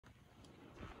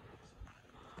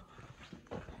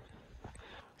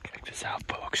south,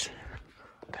 folks.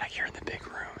 Back here in the big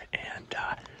room, and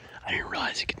I didn't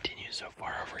realize it continues so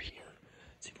far over here.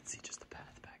 So you can see just the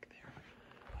path back there.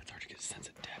 It's hard to get a sense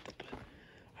of depth, but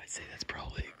I'd say that's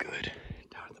probably a good,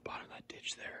 down at the bottom of that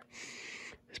ditch there,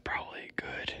 is probably a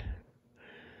good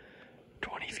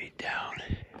 20 feet down.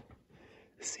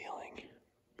 The ceiling,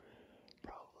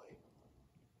 probably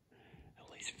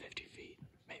at least 50 feet,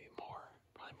 maybe more,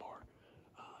 probably more.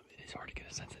 It is hard to get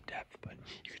a sense of depth, but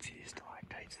you can see these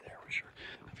stalactites there, which are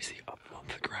obviously up on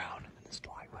the ground, and the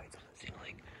stalagmites on the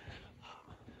ceiling.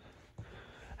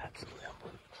 Absolutely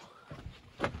unbelievable.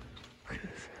 Look at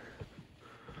this.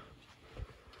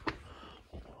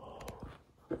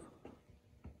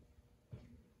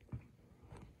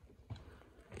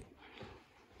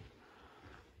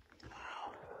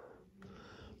 Wow.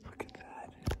 Look at that.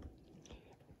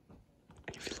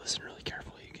 And if you listen really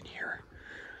carefully, you can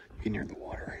hear the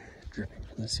water dripping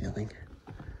from the ceiling,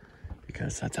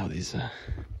 because that's how these, as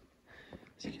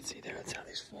you can see there, that's how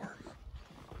these form.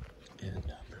 And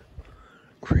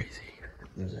crazy.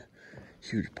 There's a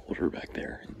huge boulder back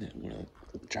there, and then one of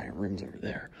the giant rooms over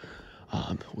there,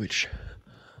 which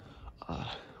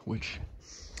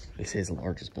they say is the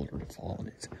largest boulder to fall, and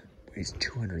it weighs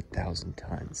 200,000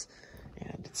 tons,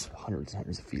 and it's hundreds and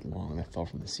hundreds of feet long. That fell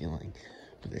from the ceiling,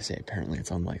 but they say apparently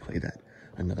it's unlikely that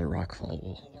another rockfall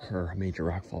will occur, a major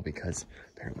rockfall, because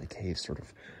apparently caves sort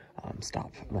of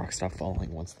rocks stop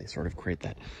falling once they sort of create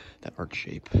that arc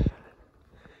shape. And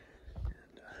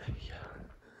yeah,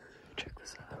 check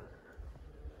this out.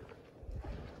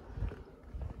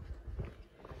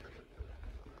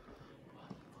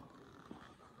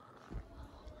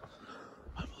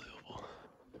 Unbelievable.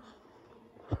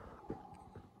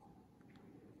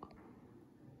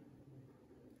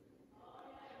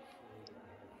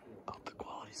 I hope the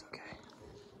quality's okay.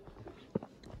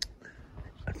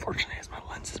 Unfortunately, as my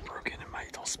lens is broken and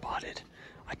it's all spotted,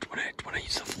 when I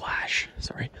use the flash,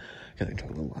 sorry, I gotta talk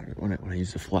a little louder. When I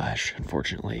use the flash,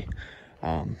 unfortunately,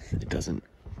 it doesn't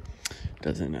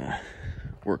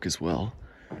work as well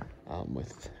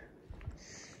with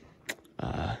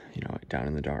down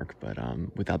in the dark. But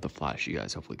without the flash, you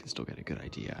guys hopefully can still get a good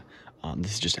idea.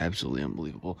 This is just absolutely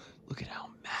unbelievable. Look at how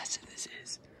massive this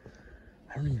is.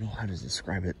 I don't even know how to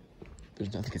describe it.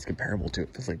 There's nothing it's comparable to.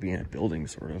 It feels like being in a building,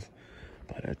 sort of,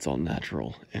 but it's all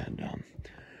natural and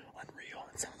unreal.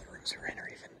 And some of the rooms we're in are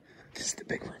even, this is the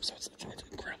big room, so it's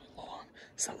incredibly long.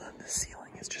 Some of them, the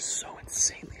ceiling is just so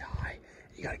insanely high.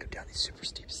 You gotta go down these super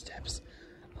steep steps.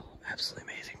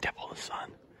 Absolutely amazing. Temple of the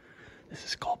Sun. This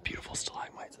is called Beautiful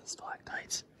Stalagmites and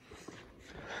Stalactites.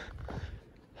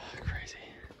 Crazy.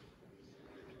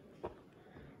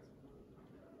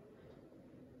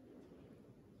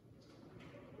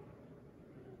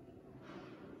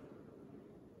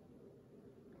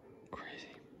 Crazy.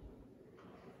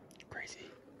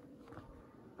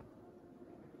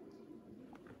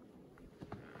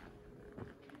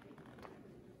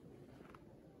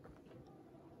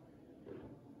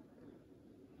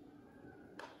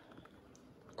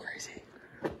 Crazy.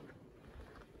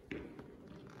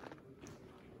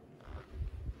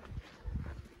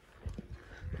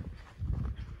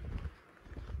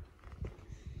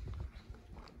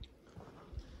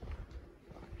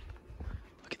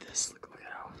 Look at this. Look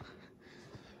at how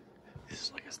this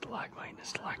is like a stalagmite and a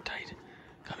stalactite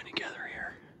coming together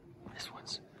here. This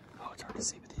one's, oh, it's hard to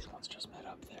see, but these ones just met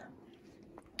up there.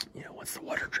 You know, once the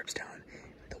water drips down,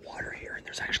 the water here, and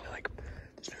there's actually like,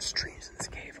 there's no streams in this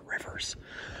cave or rivers,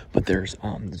 but there's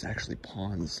actually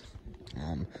ponds.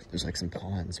 There's like some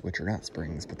ponds, which are not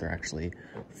springs, but they're actually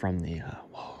from the,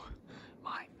 whoa,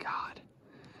 my God.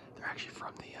 They're actually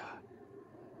from the,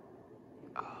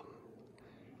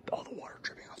 all the water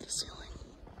dripping off the ceiling.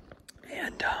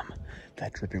 And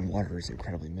that dripping water is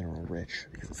incredibly mineral rich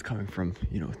because it's coming from,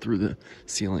 through the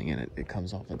ceiling, and it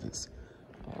comes off of this,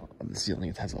 of the ceiling.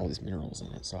 It has all these minerals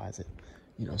in it. So as it,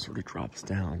 sort of drops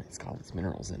down, it's got all these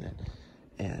minerals in it,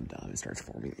 and it starts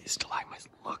forming these stalagmites.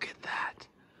 Look at that.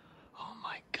 Oh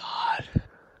my God.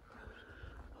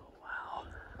 Oh, wow.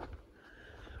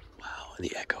 Wow, and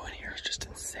the echo in here is just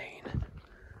insane.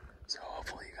 So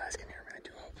hopefully you guys can hear me. I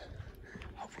do hope.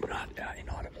 Hopefully not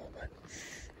inaudible, but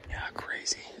yeah,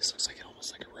 crazy. This looks like it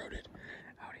almost like eroded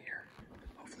out here.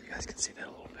 Hopefully you guys can see that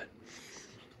a little bit.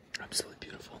 Absolutely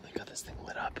beautiful. And they got this thing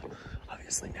lit up,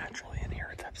 obviously naturally in here.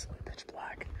 It's absolutely pitch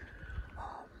black,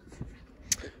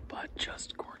 but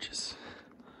just gorgeous,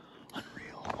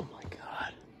 unreal. Oh my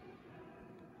God,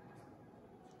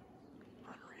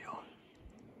 unreal,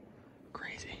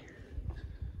 crazy.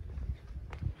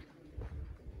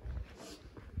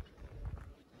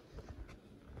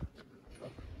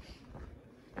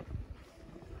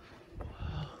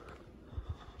 Wow.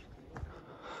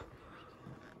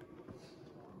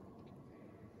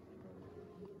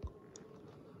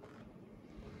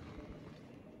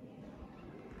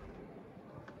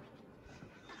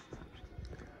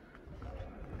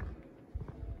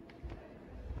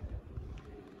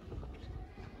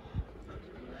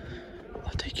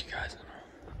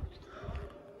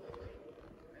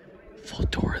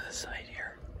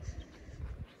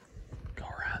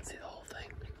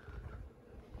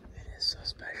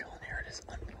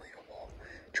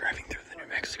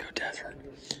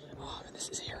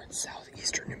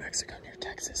 southeastern New Mexico, near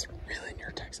Texas, really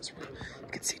near Texas. Where you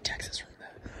can see Texas from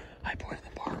the high point of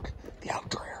the park. The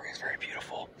outdoor area is very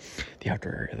beautiful. The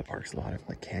outdoor area of the park is a lot of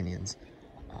like canyons,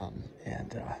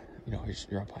 you know,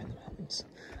 you're up high in the mountains.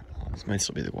 This might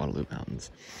still be the Guadalupe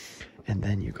Mountains, and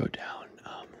then you go down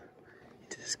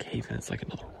into this cave, and it's like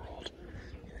another world.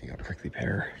 You know, you got prickly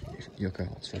pear, yucca,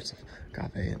 all sorts of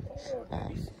agave,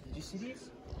 and Did you see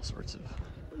these? all sorts of.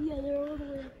 Yeah, they're all the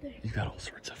way up there. You got all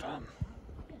sorts of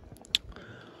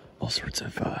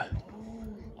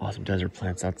awesome desert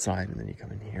plants outside, and then you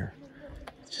come in here.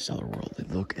 It's just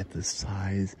otherworldly. Look at the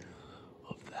size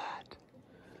of that.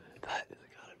 That has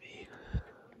gotta be.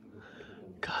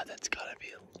 God, that's gotta be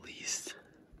at least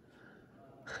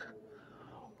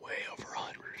way over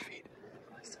 100 feet.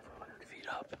 At least over 100 feet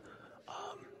up.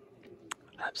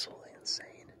 Absolutely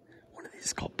insane. One of these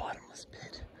is called Bottomless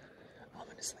Pit.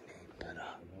 Ominously named, but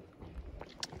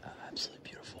absolutely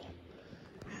beautiful.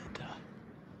 And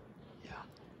yeah.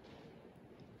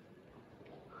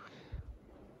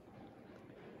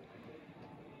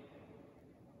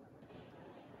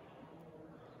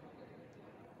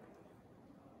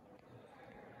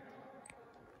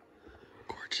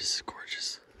 Gorgeous,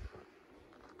 gorgeous.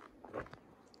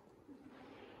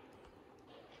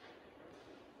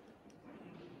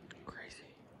 Crazy.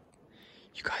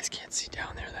 You guys can't see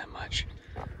down there that much.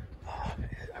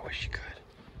 I wish you could.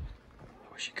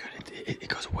 I wish you could. It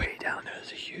goes way down there.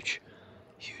 There's a huge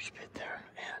pit there,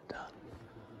 and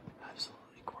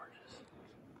absolutely gorgeous.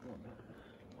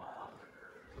 Wow.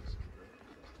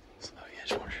 So yeah, I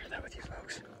just want to share that with you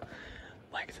folks.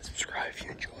 Like and subscribe if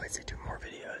you enjoyed. Stay tuned for more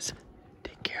videos.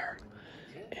 Take care,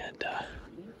 and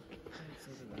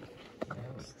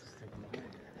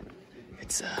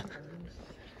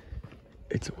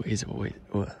it's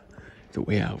a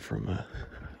way out from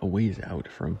a ways out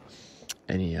from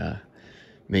any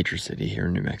major city here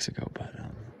in New Mexico, but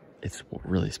it's a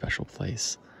really special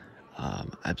place.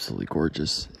 Absolutely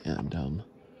gorgeous, and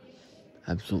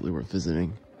absolutely worth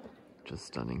visiting. Just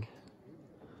stunning,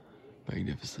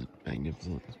 magnificent. All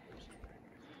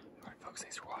right, folks,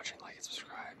 thanks for watching.